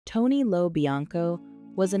Tony Lo Bianco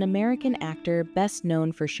was an American actor best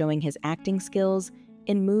known for showing his acting skills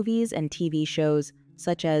in movies and TV shows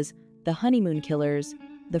such as The Honeymoon Killers,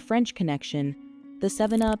 The French Connection, The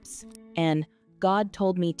 7-Ups, and God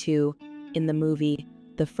Told Me To in the movie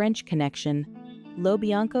The French Connection. Lo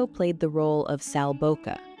Bianco played the role of Sal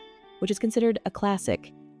Boca, which is considered a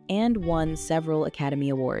classic, and won several Academy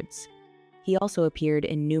Awards. He also appeared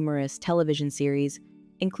in numerous television series,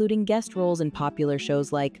 including guest roles in popular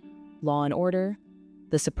shows like Law and Order,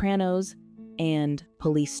 The Sopranos, and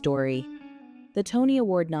Police Story. The Tony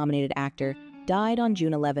Award-nominated actor died on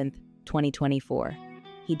June 11, 2024.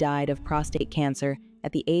 He died of prostate cancer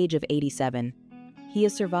at the age of 87. He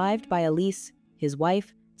is survived by Elise, his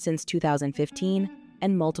wife, since 2015,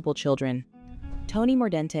 and multiple children. Tony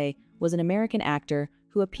Mordente was an American actor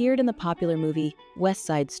who appeared in the popular movie West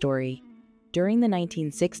Side Story. During the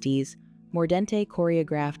 1960s, Mordente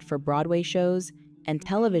choreographed for Broadway shows and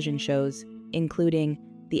television shows, including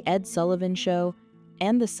The Ed Sullivan Show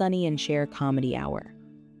and the Sonny and Cher Comedy Hour.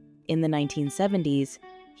 In the 1970s,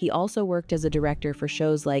 he also worked as a director for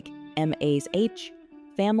shows like M.A.'s H,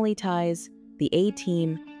 Family Ties, The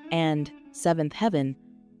A-Team, and Seventh Heaven.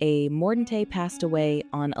 Mordente passed away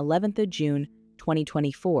on 11th of June,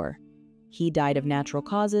 2024. He died of natural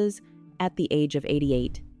causes at the age of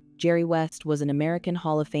 88. Jerry West was an American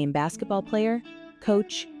Hall of Fame basketball player,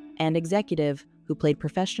 coach, and executive who played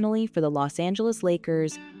professionally for the Los Angeles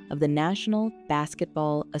Lakers of the National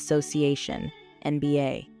Basketball Association,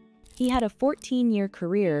 NBA. He had a 14-year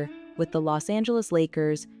career with the Los Angeles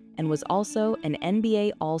Lakers and was also an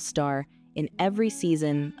NBA All-Star in every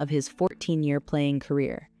season of his 14-year playing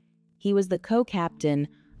career. He was the co-captain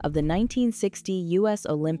of the 1960 U.S.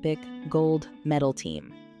 Olympic gold medal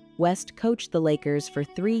team. West coached the Lakers for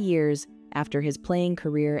 3 years after his playing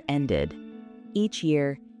career ended. Each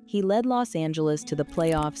year, he led Los Angeles to the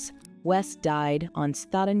playoffs. West died on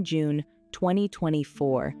 3 June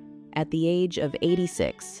 2024 at the age of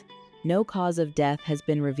 86. No cause of death has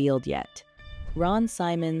been revealed yet. Ron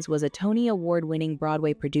Simons was a Tony Award-winning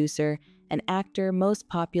Broadway producer and actor most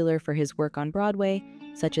popular for his work on Broadway,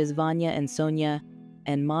 such as Vanya and Sonia,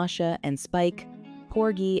 and Masha and Spike,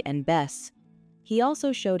 Porgy and Bess. He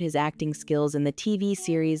also showed his acting skills in the TV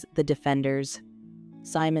series The Defenders.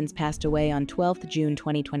 Simons passed away on 12th June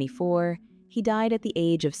 2024. He died at the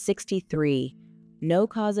age of 63. No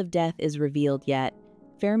cause of death is revealed yet.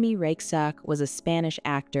 Fermi Reixach was a Spanish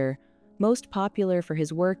actor, most popular for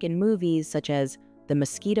his work in movies such as The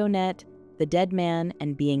Mosquito Net, The Dead Man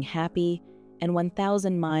and Being Happy, and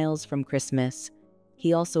 1,000 Miles from Christmas.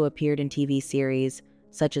 He also appeared in TV series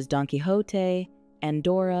such as Don Quixote,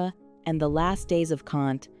 Andorra, and The Last Days of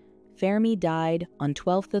Kant. Fermi died on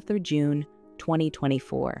 12th of June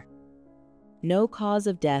 2024. No cause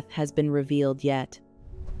of death has been revealed yet.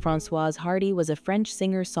 Françoise Hardy was a French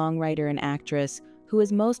singer, songwriter, and actress who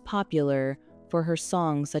is most popular for her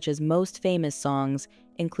songs such as most famous songs,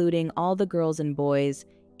 including All the Girls and Boys,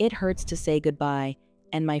 It Hurts to Say Goodbye,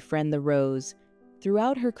 and My Friend the Rose.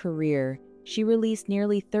 Throughout her career, she released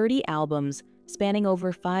nearly 30 albums spanning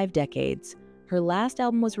over 5 decades. Her last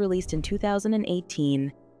album was released in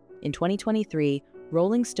 2018. In 2023,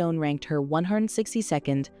 Rolling Stone ranked her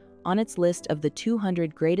 162nd on its list of the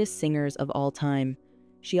 200 greatest singers of all time.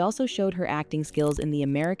 She also showed her acting skills in the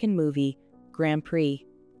American movie Grand Prix.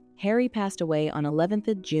 Harry passed away on 11th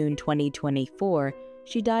of June 2024.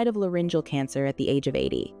 She died of laryngeal cancer at the age of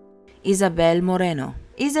 80. Isabel Moreno.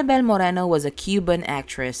 Isabel Moreno was a Cuban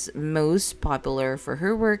actress most popular for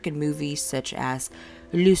her work in movies such as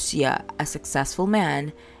Lucia, A Successful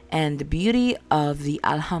Man, and The Beauty of the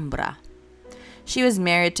Alhambra. She was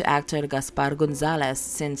married to actor Gaspar Gonzalez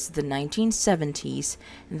since the 1970s.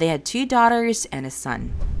 They had 2 daughters and a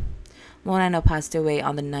son. Moreno passed away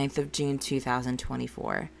on the 9th of June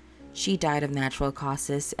 2024. She died of natural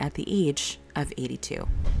causes at the age of 82.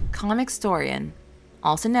 Comic historian,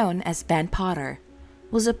 also known as Ben Potter,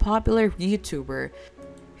 was a popular YouTuber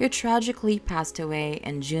who tragically passed away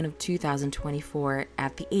in June of 2024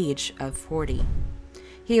 at the age of 40.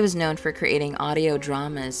 He was known for creating audio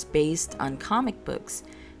dramas based on comic books,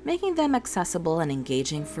 making them accessible and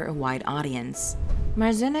engaging for a wide audience.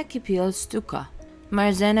 Marzenna Kipiel-Sztuka.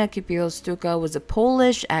 Marzenna Kipiel-Sztuka was a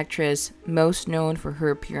Polish actress most known for her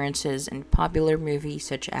appearances in popular movies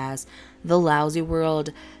such as The Lousy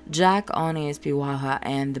World, Jack Ony's Piłacha,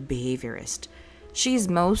 and The Behaviorist. She is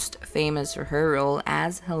most famous for her role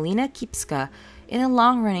as Helena Kipska in a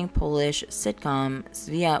long-running Polish sitcom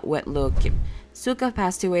Zwie Wetluki. Sztuka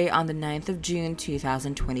passed away on the 9th of June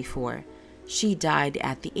 2024. She died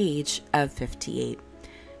at the age of 58.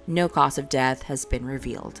 No cause of death has been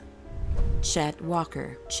revealed. Chet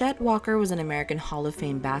Walker. Chet Walker was an American Hall of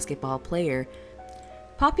Fame basketball player,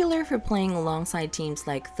 popular for playing alongside teams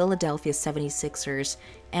like Philadelphia 76ers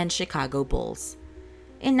and Chicago Bulls.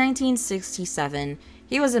 In 1967,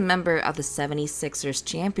 he was a member of the 76ers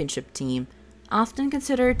championship team, often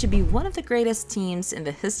considered to be one of the greatest teams in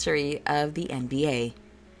the history of the NBA.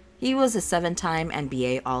 He was a 7-time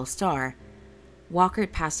NBA All-Star. Walker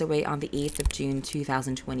passed away on the 8th of June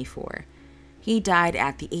 2024. He died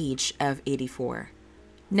at the age of 84.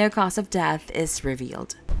 No cause of death is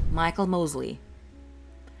revealed. Michael Mosley.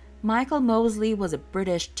 Michael Mosley was a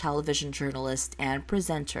British television journalist and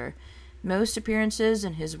presenter. Most appearances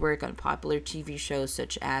in his work on popular TV shows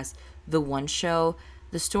such as The One Show,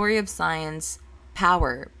 The Story of Science,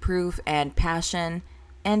 Power, Proof and Passion,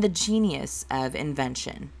 and The Genius of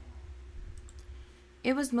Invention.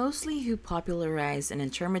 It was Mosley who popularized an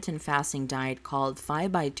intermittent fasting diet called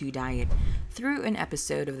 5x2 diet through an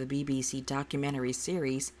episode of the BBC documentary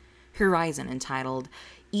series Horizon entitled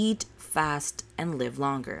Eat, Fast, and Live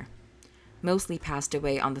Longer. Mosley passed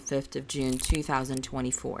away on the 5th of June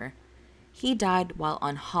 2024. He died while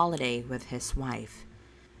on holiday with his wife.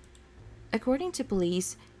 According to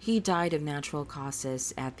police, he died of natural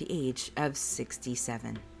causes at the age of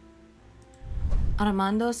 67.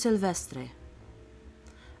 Armando Silvestre.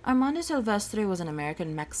 Armando Silvestre was an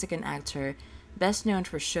American-Mexican actor best known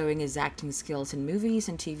for showing his acting skills in movies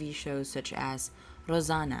and TV shows such as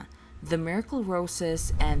Rosanna, The Miracle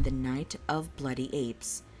Roses, and The Night of Bloody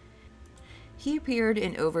Apes. He appeared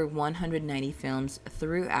in over 190 films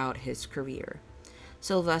throughout his career.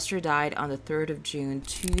 Silvestre died on the 3rd of June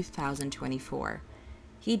 2024.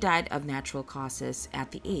 He died of natural causes at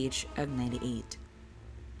the age of 98.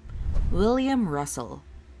 William Russell.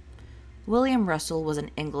 William Russell was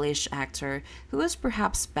an English actor who is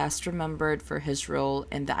perhaps best remembered for his role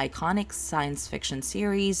in the iconic science fiction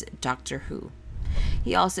series Doctor Who.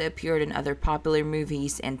 He also appeared in other popular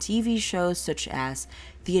movies and TV shows such as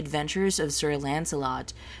The Adventures of Sir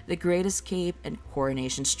Lancelot, The Great Escape, and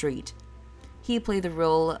Coronation Street. He played the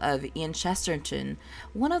role of Ian Chesterton,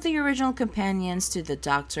 one of the original companions to the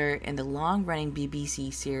Doctor in the long-running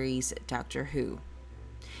BBC series Doctor Who.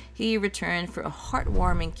 He returned for a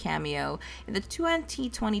heartwarming cameo in the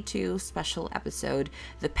 2022 special episode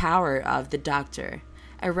The Power of the Doctor,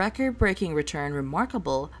 a record-breaking return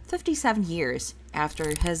remarkable 57 years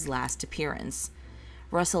after his last appearance.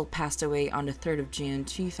 Russell passed away on the 3rd of June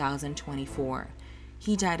 2024.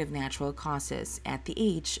 He died of natural causes at the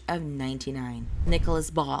age of 99.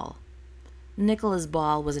 Nicholas Ball. Nicholas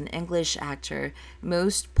Ball was an English actor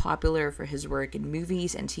most popular for his work in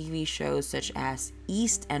movies and TV shows such as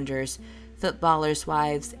EastEnders, Footballers'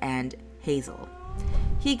 Wives, and Hazel.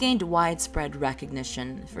 He gained widespread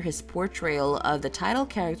recognition for his portrayal of the title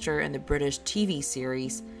character in the British TV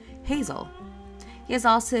series Hazel. He has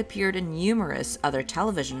also appeared in numerous other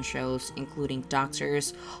television shows, including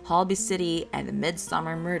Doctors, Holby City, and The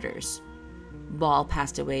Midsummer Murders. Ball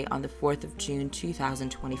passed away on the 4th of June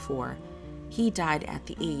 2024. He died at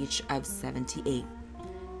the age of 78.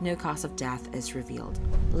 No cause of death is revealed.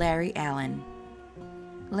 Larry Allen.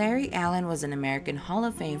 Larry Allen was an American Hall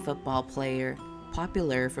of Fame football player,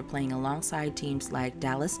 popular for playing alongside teams like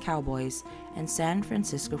Dallas Cowboys and San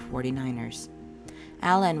Francisco 49ers.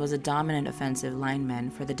 Allen was a dominant offensive lineman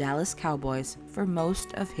for the Dallas Cowboys for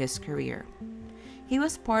most of his career. He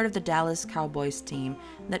was part of the Dallas Cowboys team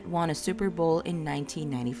that won a Super Bowl in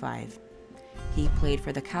 1995. He played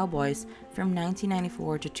for the Cowboys from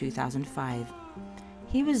 1994 to 2005.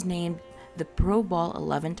 He was named the Pro Bowl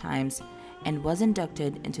 11 times and was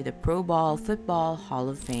inducted into the Pro Bowl Football Hall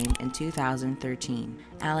of Fame in 2013.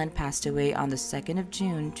 Allen passed away on the 2nd of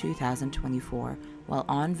June 2024 while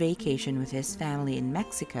on vacation with his family in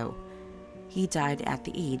Mexico. He died at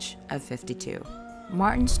the age of 52.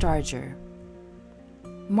 Martin Starger.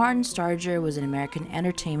 Martin Starger was an American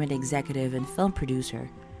entertainment executive and film producer.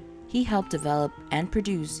 He helped develop and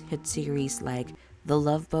produce hit series like The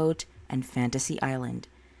Love Boat and Fantasy Island.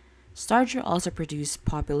 Starger also produced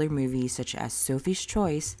popular movies such as Sophie's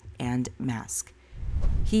Choice and Mask.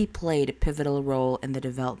 He played a pivotal role in the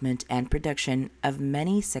development and production of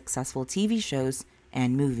many successful TV shows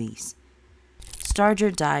and movies.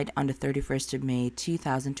 Starger died on the 31st of May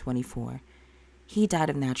 2024. He died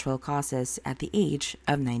of natural causes at the age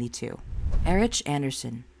of 92. Erich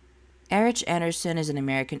Anderson. Erich Anderson is an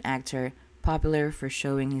American actor popular for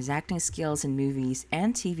showing his acting skills in movies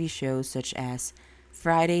and TV shows such as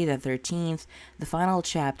Friday the 13th, The Final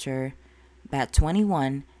Chapter, Bat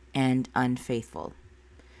 21, and Unfaithful.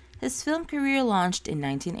 His film career launched in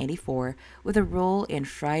 1984 with a role in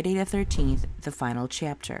Friday the 13th, The Final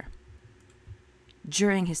Chapter.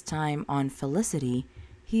 During his time on Felicity,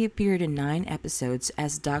 he appeared in 9 episodes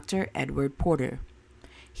as Dr. Edward Porter.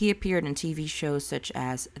 He appeared in TV shows such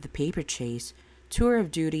as The Paper Chase, Tour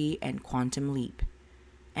of Duty, and Quantum Leap.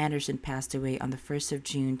 Anderson passed away on the 1st of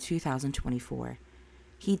June 2024.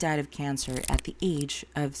 He died of cancer at the age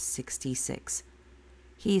of 66.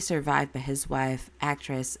 He is survived by his wife,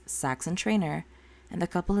 actress Saxon Trainer, and the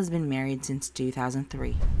couple has been married since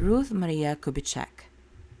 2003. Ruth Maria Kubitschek.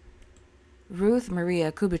 Ruth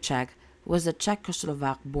Maria Kubitschek was a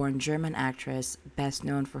Czechoslovak-born German actress best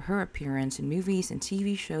known for her appearance in movies and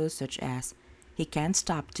TV shows such as He Can't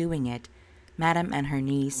Stop Doing It, Madame and Her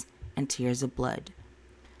Niece, and Tears of Blood.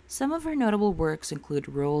 Some of her notable works include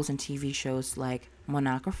roles in TV shows like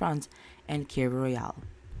Monaco Front and Kir Royale.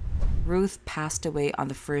 Ruth passed away on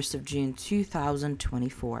the 1st of June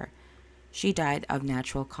 2024. She died of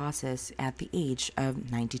natural causes at the age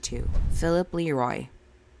of 92. Philippe Leroy.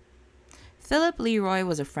 Philippe Leroy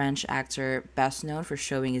was a French actor best known for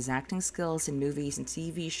showing his acting skills in movies and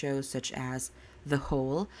TV shows such as The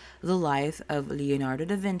Hole, The Life of Leonardo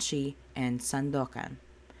da Vinci, and Sandokan.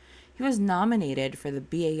 He was nominated for the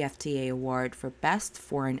BAFTA Award for Best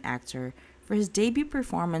Foreign Actor for his debut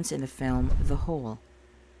performance in the film The Hole.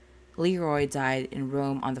 Leroy died in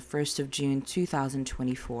Rome on the 1st of June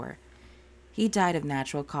 2024. He died of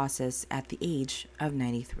natural causes at the age of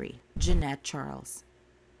 93. Jeanette Charles.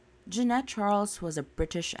 Jeanette Charles was a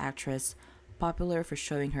British actress popular for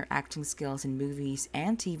showing her acting skills in movies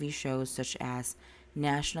and TV shows such as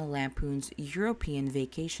National Lampoon's European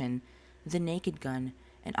Vacation, The Naked Gun,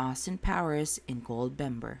 and Austin Powers in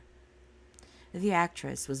Goldmember. The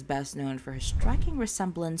actress was best known for her striking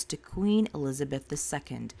resemblance to Queen Elizabeth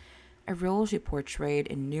II, a role she portrayed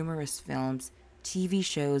in numerous films, TV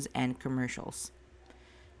shows, and commercials.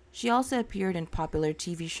 She also appeared in popular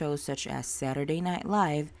TV shows such as Saturday Night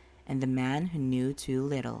Live and The Man Who Knew Too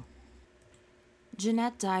Little.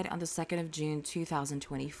 Jeanette died on the 2nd of June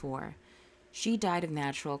 2024. She died of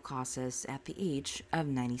natural causes at the age of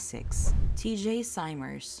 96. T.J.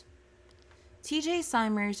 Simers. T.J.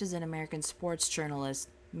 Simers is an American sports journalist,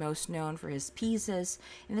 most known for his pieces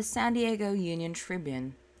in the San Diego Union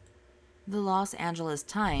Tribune, the Los Angeles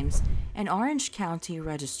Times, and Orange County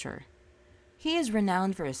Register. He is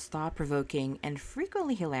renowned for his thought-provoking and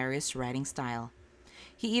frequently hilarious writing style.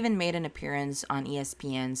 He even made an appearance on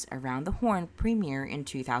ESPN's Around the Horn premiere in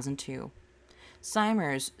 2002.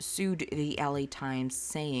 Simers sued the LA Times,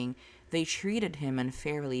 saying they treated him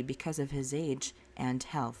unfairly because of his age and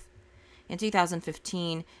health. In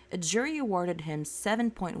 2015, a jury awarded him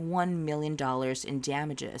 $7.1 million in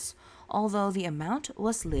damages, although the amount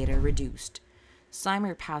was later reduced.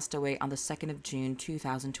 Simers passed away on the 2nd of June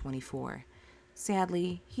 2024.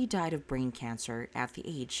 Sadly, he died of brain cancer at the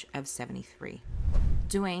age of 73.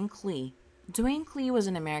 Duane Clee. Duane Clee was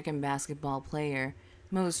an American basketball player,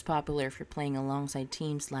 most popular for playing alongside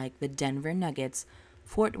teams like the Denver Nuggets,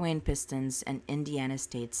 Fort Wayne Pistons, and Indiana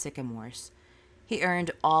State Sycamores. He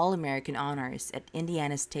earned All-American honors at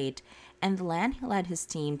Indiana State and led his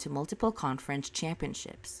team to multiple conference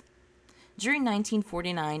championships. During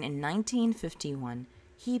 1949 and 1951,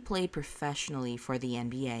 he played professionally for the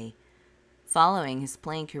NBA. Following his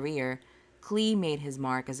playing career, Clee made his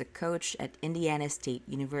mark as a coach at Indiana State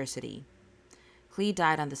University. Clee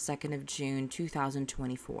died on the 2nd of June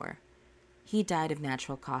 2024. He died of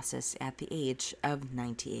natural causes at the age of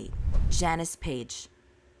 98. Janice Page.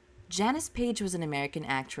 Janice Page was an American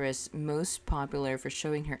actress most popular for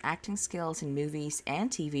showing her acting skills in movies and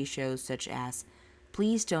TV shows such as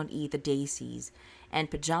Please Don't Eat the Daisies and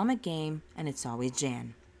Pajama Game and It's Always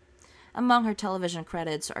Jan. Among her television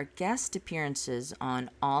credits are guest appearances on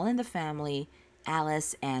All in the Family,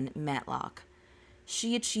 Alice, and Matlock.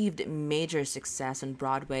 She achieved major success on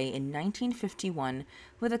Broadway in 1951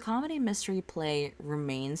 with the comedy mystery play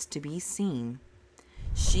Remains to Be Seen.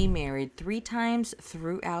 She married 3 times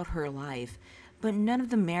throughout her life, but none of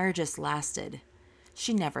the marriages lasted.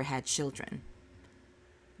 She never had children.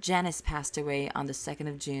 Janice passed away on the 2nd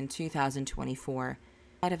of June 2024.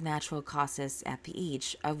 Died of natural causes at the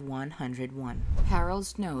age of 101. Harold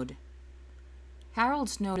Snoad. Harold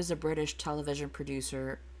Snoad is a British television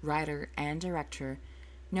producer, writer, and director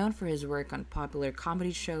known for his work on popular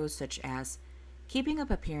comedy shows such as Keeping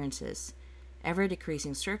Up Appearances, Ever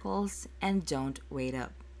Decreasing Circles, and Don't Wait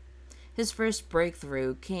Up. His first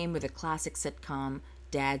breakthrough came with the classic sitcom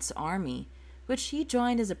Dad's Army, which he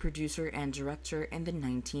joined as a producer and director in the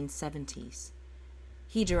 1970s.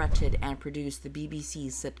 He directed and produced the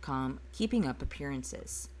BBC's sitcom Keeping Up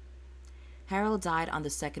Appearances. Harold died on the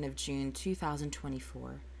 2nd of June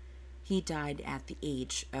 2024. He died at the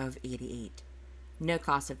age of 88. No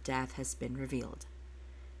cause of death has been revealed.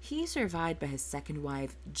 He is survived by his second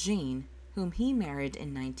wife, Jean, whom he married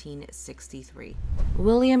in 1963.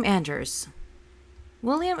 William Anders.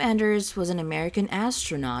 William Anders was an American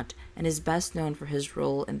astronaut and is best known for his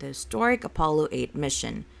role in the historic Apollo 8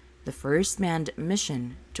 mission, the first manned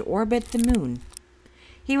mission to orbit the moon.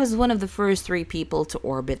 He was one of the first 3 people to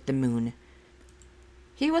orbit the moon.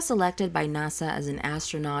 He was selected by NASA as an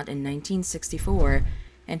astronaut in 1964,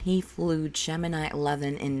 and he flew Gemini 11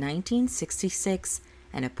 in 1966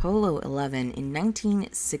 and Apollo 11 in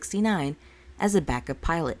 1969 as a backup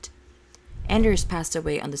pilot. Anders passed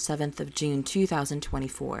away on the 7th of June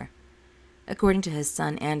 2024. According to his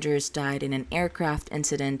son, Anders died in an aircraft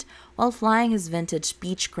incident while flying his vintage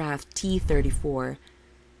Beechcraft T-34.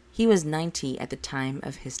 He was 90 at the time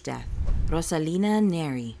of his death. Rosalina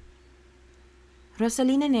Neri.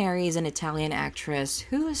 Rosalina Neri is an Italian actress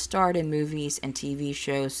who has starred in movies and TV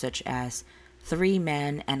shows such as 3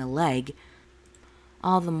 Men and a Leg,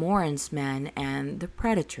 All the Morans Men, and The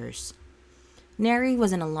Predators. Neri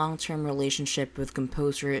was in a long-term relationship with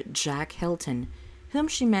composer Jack Hilton, whom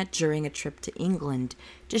she met during a trip to England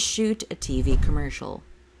to shoot a TV commercial.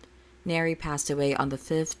 Neri passed away on the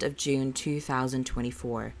 5th of June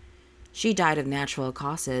 2024. She died of natural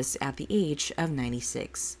causes at the age of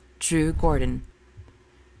 96. Drew Gordon.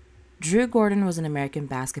 Drew Gordon was an American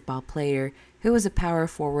basketball player who was a power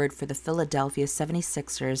forward for the Philadelphia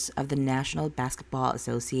 76ers of the National Basketball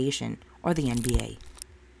Association, or the NBA.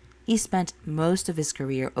 He spent most of his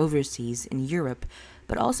career overseas in Europe,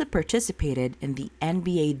 but also participated in the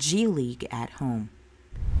NBA G League at home.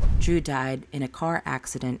 Drew died in a car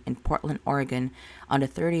accident in Portland, Oregon on the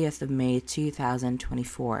 30th of May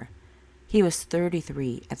 2024. He was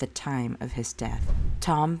 33 at the time of his death.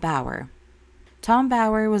 Tom Bauer. Tom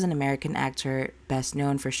Bauer was an American actor best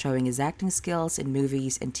known for showing his acting skills in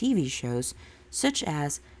movies and TV shows such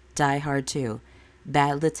as Die Hard 2,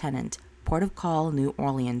 Bad Lieutenant, Port of Call, New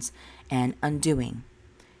Orleans, and Undoing.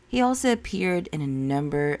 He also appeared in a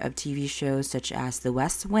number of TV shows such as The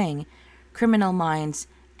West Wing, Criminal Minds,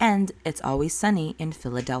 and It's Always Sunny in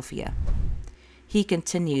Philadelphia. He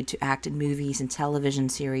continued to act in movies and television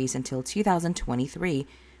series until 2023,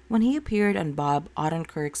 when he appeared on Bob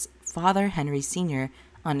Odenkirk's Father Henry Sr.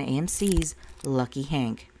 on AMC's Lucky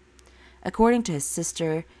Hank. According to his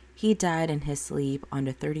sister, he died in his sleep on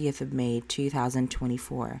the 30th of May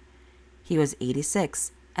 2024. He was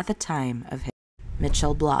 86 at the time of his.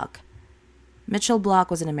 Mitchell Block. Mitchell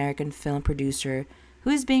Block was an American film producer who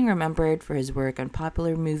is being remembered for his work on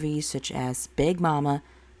popular movies such as Big Mama,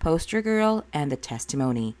 Poster Girl, and The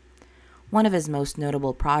Testimony. One of his most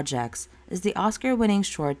notable projects is the Oscar-winning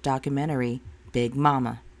short documentary Big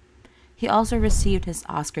Mama. He also received his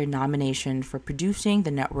Oscar nomination for producing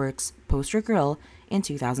the network's Poster Girl in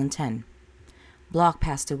 2010. Block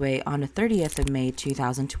passed away on the 30th of May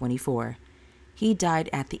 2024. He died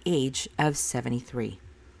at the age of 73.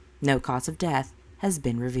 No cause of death has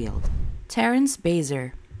been revealed. Terrence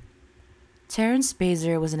Bazer. Terrence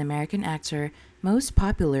Bazer was an American actor most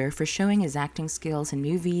popular for showing his acting skills in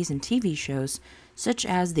movies and TV shows such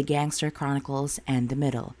as The Gangster Chronicles and The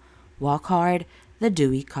Middle, Walk Hard, The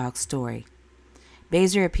Dewey Cox Story.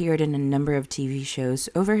 Bazer appeared in a number of TV shows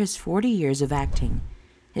over his 40 years of acting.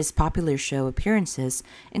 His popular show appearances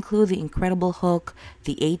include The Incredible Hulk,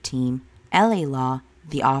 The A-Team, LA Law,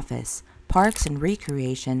 The Office, Parks and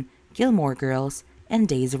Recreation, Gilmore Girls, and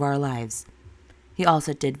Days of Our Lives. He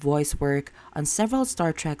also did voice work on several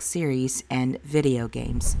Star Trek series and video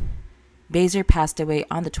games. Bazer passed away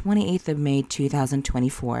on the 28th of May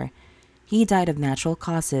 2024. He died of natural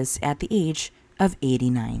causes at the age of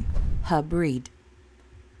 89. Hub Reed.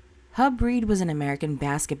 Hub Reed was an American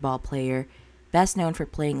basketball player, best known for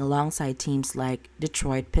playing alongside teams like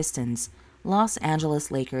Detroit Pistons, Los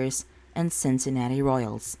Angeles Lakers, and Cincinnati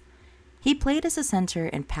Royals. He played as a center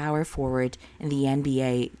and power forward in the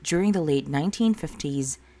NBA during the late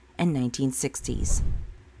 1950s and 1960s.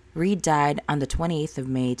 Reed died on the 28th of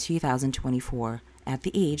May 2024 at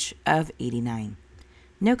the age of 89.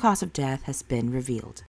 No cause of death has been revealed.